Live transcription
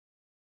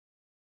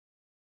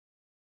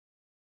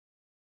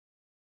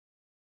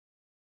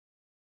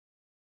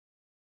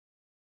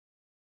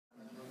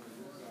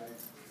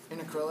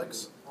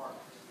acrylics.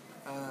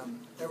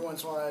 Every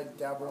once in a while I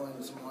dabble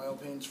in some oil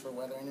paints for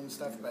weathering and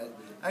stuff, but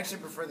I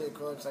actually prefer the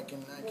acrylics. I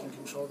can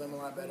control them a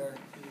lot better.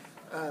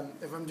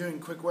 If I'm doing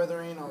quick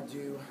weathering, I'll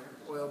do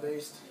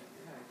oil-based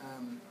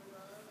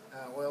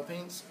oil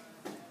paints.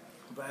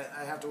 But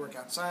I have to work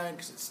outside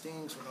because it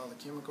stinks with all the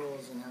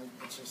chemicals, and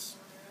it's just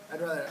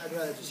I'd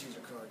rather just use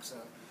acrylic. So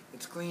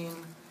it's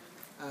clean,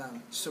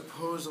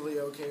 supposedly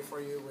okay for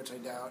you, which I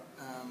doubt.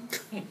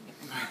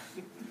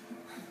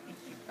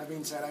 That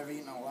being said, I've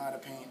eaten a lot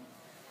of paint.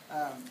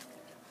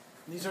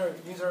 These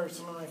are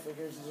some of my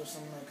figures. These are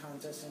some of my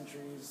contest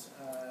entries.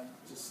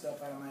 Just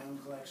stuff out of my own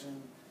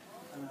collection.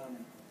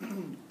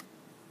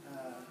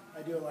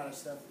 I do a lot of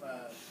stuff.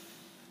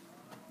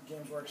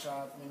 Games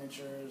Workshop,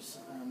 miniatures.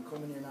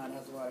 Coleman You're Not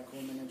has a lot of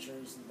cool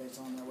miniatures that they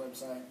sell on their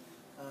website.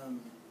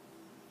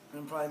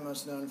 I'm probably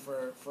most known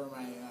for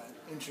my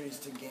entries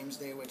to Games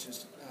Day, which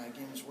is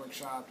Games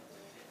Workshop.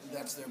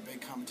 That's their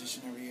big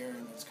competition every year,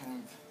 and it's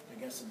kind of, I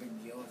guess, a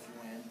big deal if you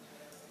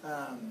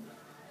win.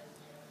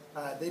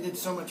 They did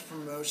so much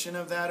promotion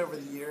of that over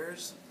the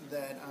years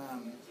that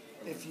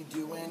if you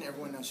do win,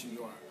 everyone knows who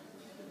you are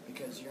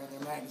because you're in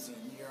their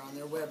magazine, you're on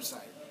their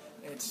website.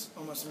 It's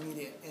almost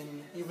immediate,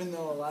 and even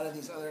though a lot of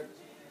these other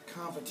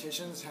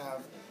competitions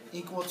have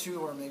equal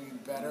to or maybe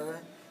better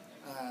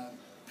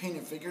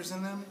painted figures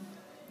in them,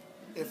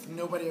 if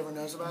nobody ever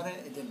knows about it,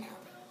 it didn't happen.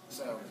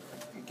 So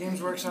Games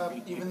Workshop,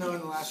 even though in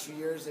the last few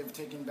years they've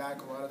taken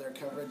back a lot of their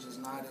coverage, is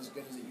not as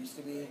good as it used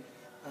to be.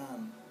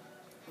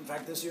 In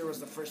fact, this year was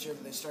the first year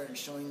that they started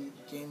showing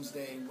Games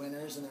Day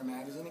winners in their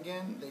magazine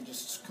again. They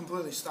just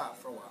completely stopped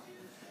for a while.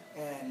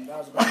 And that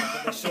was about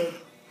it. They showed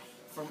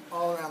from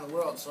all around the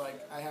world. So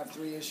like, I have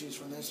 3 issues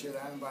from this year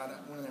that I haven't bought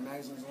one of their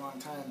magazines in a long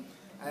time.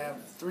 I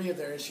have 3 of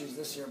their issues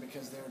this year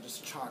because they were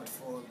just chocked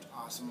full of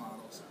awesome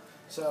models.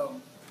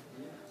 So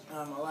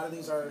a lot of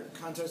these are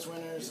contest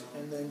winners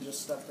and then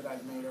just stuff that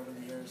I've made over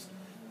the years.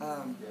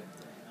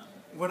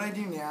 What I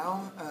do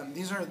now,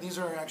 these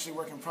are actually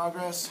work in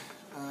progress.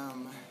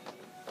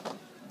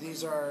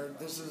 This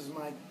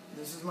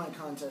is my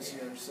contest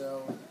year.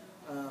 So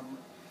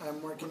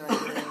I'm working on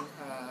getting.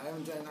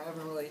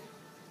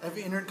 I've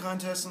entered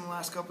contests in the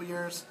last couple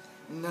years.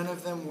 None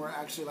of them were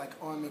actually like,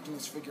 oh, I'm making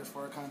this figure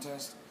for a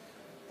contest.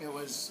 It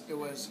was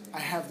I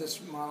have this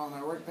model on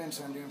my workbench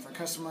that I'm doing for a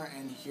customer,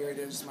 and here it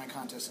is, my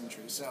contest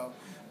entry. So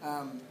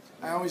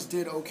I always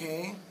did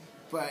okay,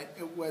 but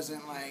it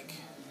wasn't like,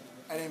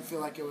 I didn't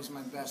feel like it was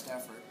my best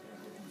effort.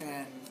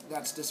 And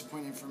that's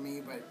disappointing for me,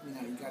 but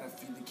you gotta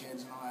feed the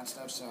kids and all that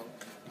stuff. So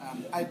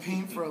I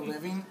paint for a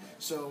living,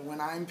 so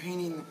when I'm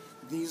painting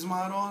these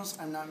models,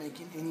 I'm not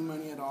making any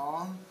money at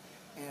all,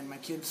 and my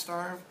kids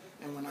starve.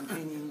 And when I'm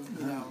painting,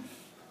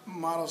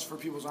 models for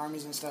people's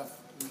armies and stuff,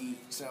 we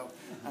eat. So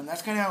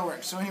that's kind of how it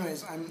works. So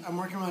anyways, I'm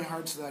working really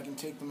hard so that I can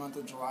take the month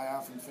of July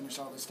off and finish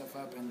all this stuff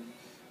up,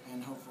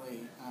 and hopefully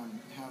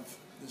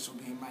this will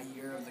be my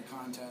year of the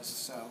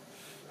contest. So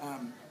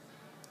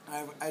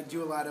I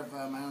do a lot of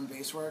my own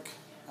base work,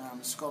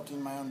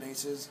 sculpting my own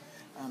bases.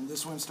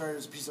 This one started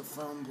as a piece of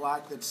foam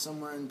block that's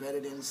somewhere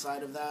embedded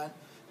inside of that.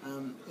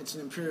 It's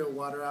an Imperial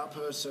water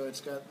outpost, so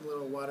it's got a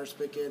little water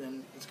spigot,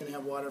 and it's going to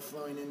have water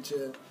flowing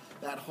into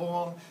that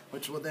hole,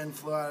 which will then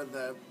flow out of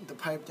the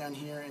pipe down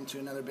here into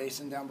another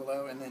basin down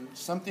below, and then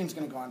something's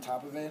going to go on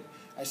top of it.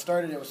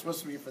 It was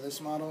supposed to be for this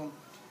model,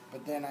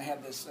 but then I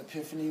had this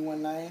epiphany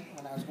one night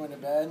when I was going to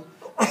bed,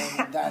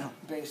 and that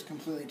base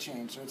completely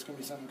changed, so it's going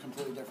to be something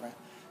completely different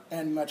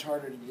and much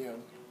harder to do.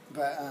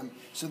 But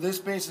so this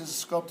base is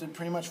sculpted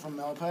pretty much from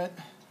Milliput.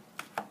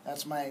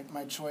 That's my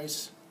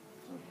choice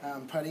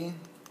putty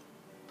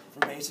for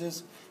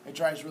bases. It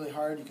dries really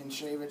hard. You can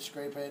shave it,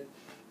 scrape it.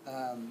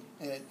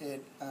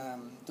 It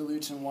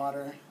dilutes in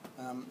water.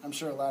 I'm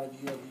sure a lot of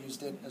you have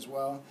used it as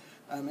well.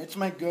 It's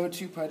my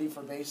go-to putty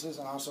for bases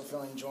and also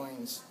filling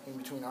joins in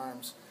between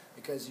arms,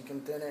 because you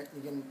can thin it,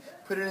 you can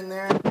put it in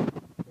there.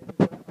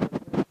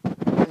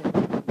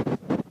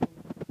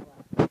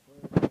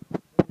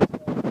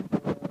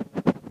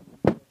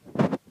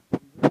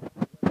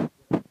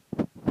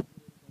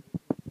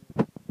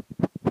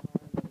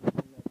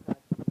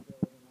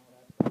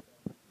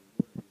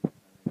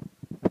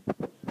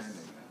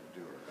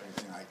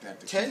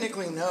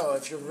 Technically, no,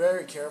 if you're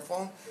very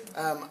careful.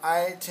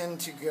 I tend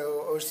to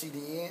go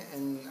OCD,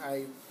 and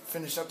I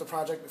finished up the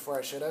project before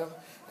I should have,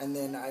 and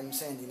then I'm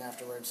sanding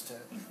afterwards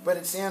but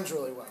it sands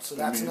really well, so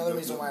that's another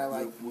reason why I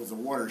like. With the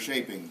water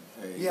shaping,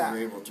 you're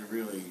able to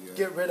really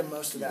get rid of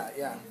most of that,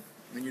 yeah.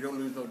 And you don't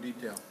lose no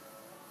detail.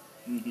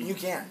 Mm-hmm. You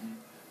can,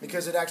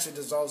 because it actually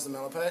dissolves the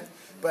Milliput,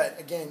 but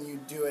again, you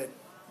do it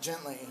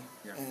gently,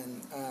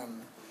 and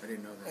I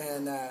didn't know that.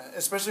 And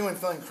especially when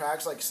filling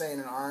cracks, like say in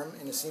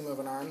a seam of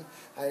an arm,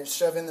 I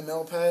shove in the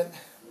Milliput,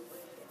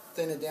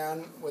 thin it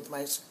down with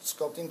my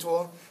sculpting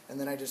tool, and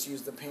then I just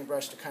use the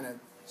paintbrush to kind of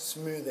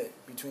smooth it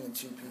between the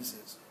 2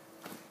 pieces.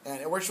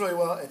 And it works really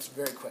well. It's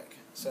very quick.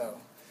 So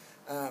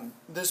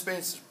this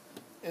base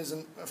is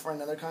for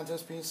another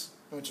contest piece,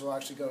 which will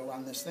actually go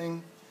on this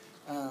thing.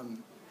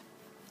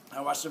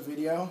 I watched a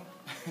video,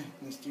 and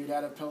this dude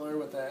had a pillar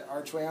with an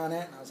archway on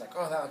it, and I was like,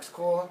 oh, that looks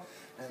cool.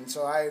 And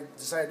so I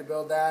decided to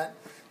build that,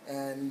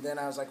 and then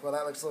I was like, well,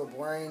 that looks a little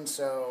boring,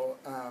 so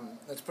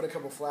let's put a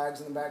couple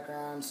flags in the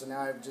background. So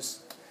now I've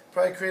just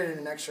probably created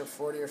an extra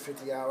 40 or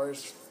 50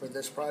 hours for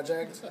this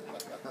project,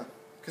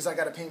 because I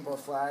got to paint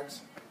both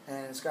flags,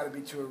 and it's got to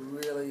be to a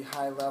really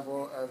high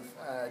level of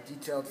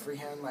detailed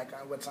freehand, like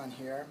what's on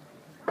here.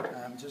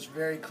 Just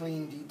very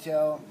clean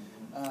detail.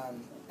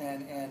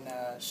 And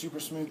super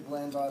smooth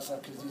blends, all that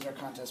stuff, because these are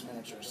contest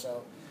miniatures.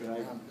 So, Could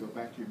I go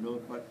back to your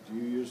millet putt? Do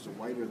you use the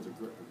white or the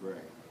gray?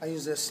 I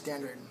use this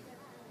standard,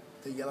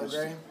 the yellow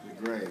gray.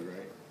 The gray,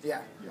 right?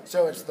 Yeah. Yeah.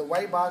 So it's the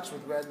white box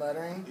with red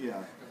lettering.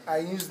 Yeah. I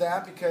use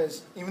that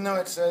because even though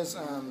it says,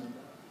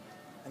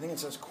 I think it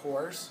says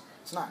coarse,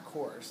 it's not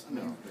coarse. I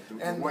mean, No, but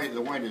the and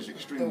white is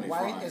extremely the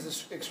white fine.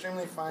 is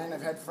extremely fine.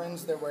 I've had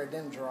friends that where it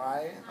didn't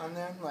dry on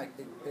them, like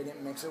they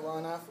didn't mix it well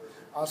enough.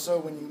 Also,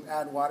 when you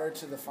add water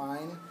to the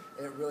fine,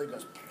 it really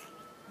goes.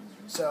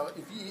 So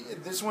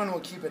this one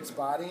will keep its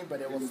body,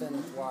 but it will thin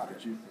with water.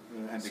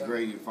 And the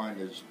gray you find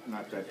is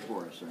not that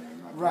porous.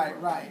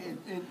 Right.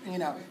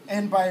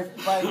 And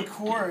by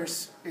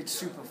coarse, it's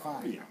super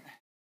fine. Yeah.